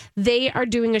country, they are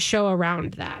doing a show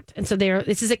around that. And so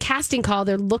this is a casting call.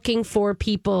 They're looking for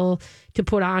people to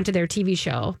put onto their TV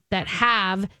show that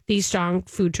have these strong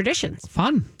food traditions.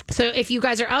 Fun. So if you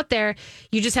guys are out there,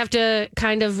 you just have to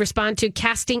kind of respond to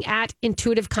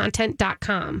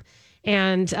casting@intuitivecontent.com.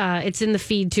 And it's in the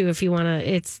feed too if you want to.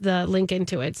 It's the link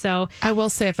into it. So I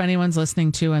will say, if anyone's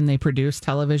listening to and they produce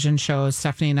television shows,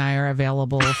 Stephanie and I are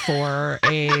available for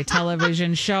a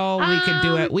television show. We could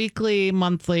do it weekly,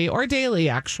 monthly, or daily.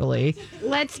 Actually,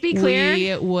 let's be clear.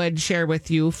 We would share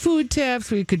with you food tips.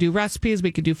 We could do recipes.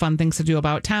 We could do fun things to do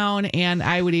about town, and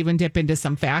I would even dip into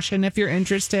some fashion if you're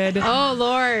interested. Oh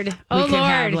Lord! We could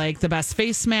have the best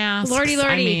face masks. Lordy.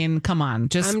 I mean, come on,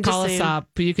 just call us up.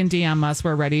 You can DM us.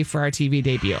 We're ready for our TV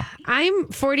debut. I'm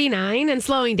 49 and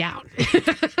slowing down.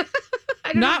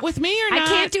 Not with me or not? I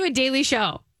can't do a daily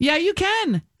show. Yeah, you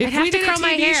can. If I have to curl my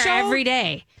hair every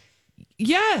day.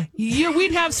 Yeah,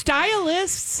 we'd have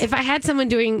stylists. If I had someone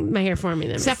doing my hair for me,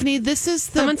 then Stephanie, this is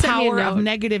the power of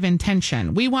negative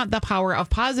intention. We want the power of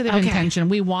positive intention.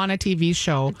 We want a TV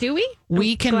show. Do we?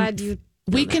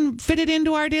 We can fit it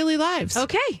into our daily lives.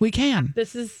 Okay. We can.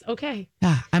 This is okay.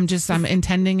 Yeah, I'm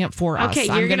intending it for us. Okay,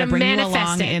 I'm going to bring manifest you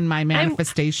along it. in my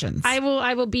manifestations. I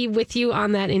will be with you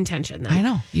on that intention then. I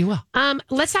know, you will.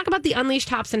 Let's talk about the Unleashed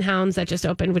Hops and Hounds that just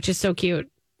opened, which is so cute.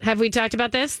 Have we talked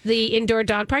about this? The indoor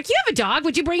dog park. You have a dog.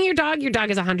 Would you bring your dog? Your dog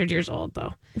is 100 years old,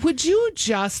 though. Would you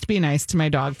just be nice to my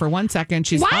dog for 1 second?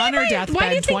 She's on her deathbed. Why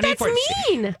do you think that's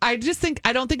mean? I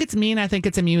don't think it's mean. I think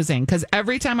it's amusing because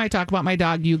every time I talk about my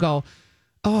dog, you go,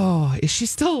 "Oh, is she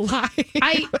still alive?"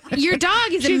 Your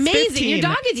dog is She's amazing. 15. Your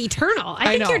dog is eternal. I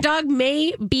think know. your dog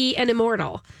may be an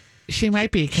immortal. She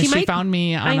might be because she found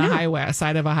me on a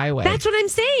side of a highway. That's what I'm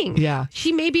saying. Yeah.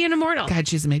 She may be an immortal. God,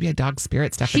 she's maybe a dog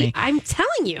spirit, Stephanie. I'm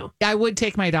telling you. I would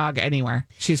take my dog anywhere.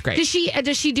 She's great.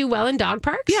 Does she do well in dog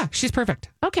parks? Yeah, she's perfect.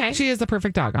 Okay. She is the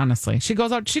perfect dog, honestly. She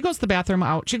goes out. She goes to the bathroom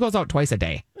out. She goes out twice a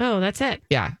day. Oh, that's it.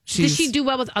 Yeah. Does she do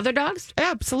well with other dogs?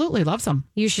 Absolutely loves them.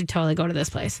 You should totally go to this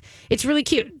place. It's really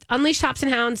cute. Unleashed Hops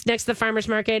and Hounds next to the farmer's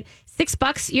market.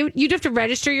 $6. You'd have to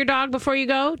register your dog before you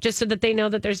go, just so that they know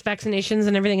that there's vaccinations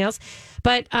and everything else.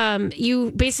 But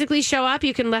you basically show up.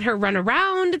 You can let her run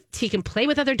around. She can play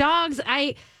with other dogs.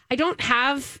 I don't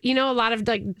have, a lot of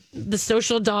like the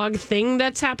social dog thing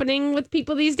that's happening with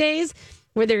people these days,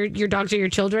 where your dogs are your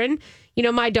children.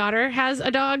 My daughter has a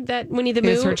dog that Winnie the Mooh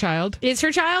is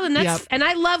her child, and that's and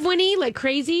I love Winnie like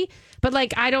crazy. But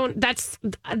like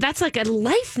that's like a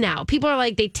life now. People are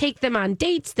like, they take them on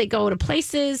dates, they go to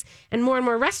places, and more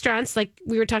restaurants. Like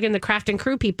we were talking to the Craft and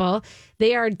Crew people,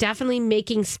 they are definitely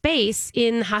making space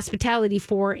in hospitality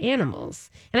for animals,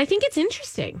 and I think it's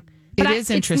interesting. But it is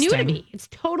interesting. It's new to me. It's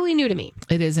totally new to me.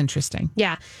 It is interesting.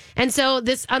 Yeah. And so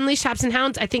this Unleashed Hops and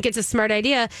Hounds, I think it's a smart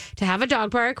idea to have a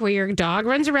dog park where your dog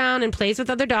runs around and plays with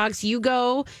other dogs. You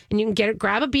go and you can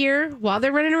grab a beer while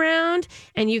they're running around,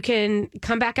 and you can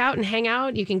come back out and hang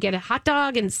out. You can get a hot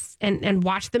dog and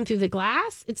watch them through the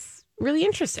glass. It's really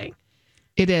interesting.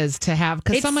 It is to have,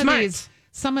 because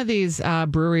some of these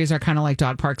breweries are kind of like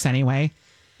dog parks anyway.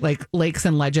 Like Lakes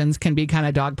and Legends can be kind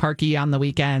of dog parky on the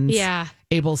weekends. Yeah.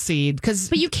 Able Seed.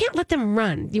 But you can't let them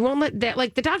run. You won't let that,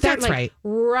 like the dogs aren't like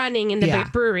running into the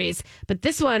breweries. But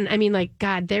this one, I mean, like,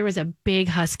 God, there was a big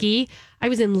husky. I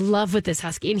was in love with this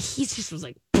husky, and he just was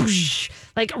like, whoosh,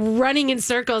 like running in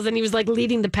circles, and he was like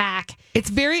leading the pack.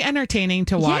 It's very entertaining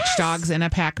to watch dogs in a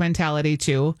pack mentality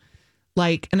too.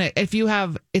 Like, and if you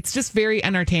have, it's just very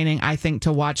entertaining, I think,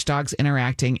 to watch dogs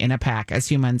interacting in a pack as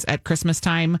humans. At Christmas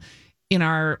time, in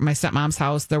my stepmom's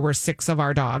house, there were 6 of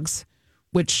our dogs,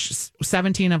 which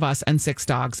 17 of us and 6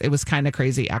 dogs. It was kind of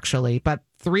crazy, actually. But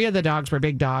 3 of the dogs were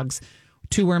big dogs,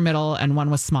 2 were middle, and 1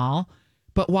 was small.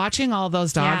 But watching all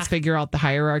those dogs figure out the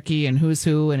hierarchy and who's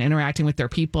who and interacting with their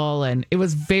people, and it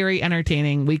was very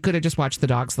entertaining. We could have just watched the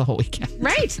dogs the whole weekend.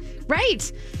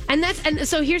 Right. And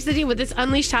so here's the deal with this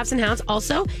Unleashed Hops and Hounds.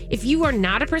 Also, if you are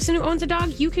not a person who owns a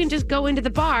dog, you can just go into the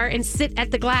bar and sit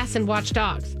at the glass and watch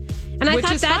dogs. And I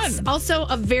thought that's fun. Also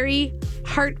a very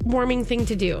heartwarming thing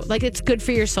to do. Like, it's good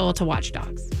for your soul to watch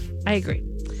dogs. I agree.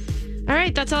 All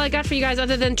right, that's all I got for you guys,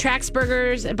 other than Trax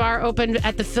Burgers bar opened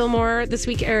at the Fillmore this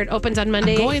week, or it opens on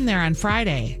Monday. I'm going there on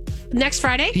Friday. Next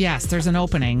Friday? Yes, there's an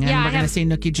opening, and we're going to see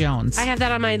Nookie Jones. I have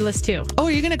that on my list, too. Oh,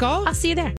 are you going to go? I'll see you there.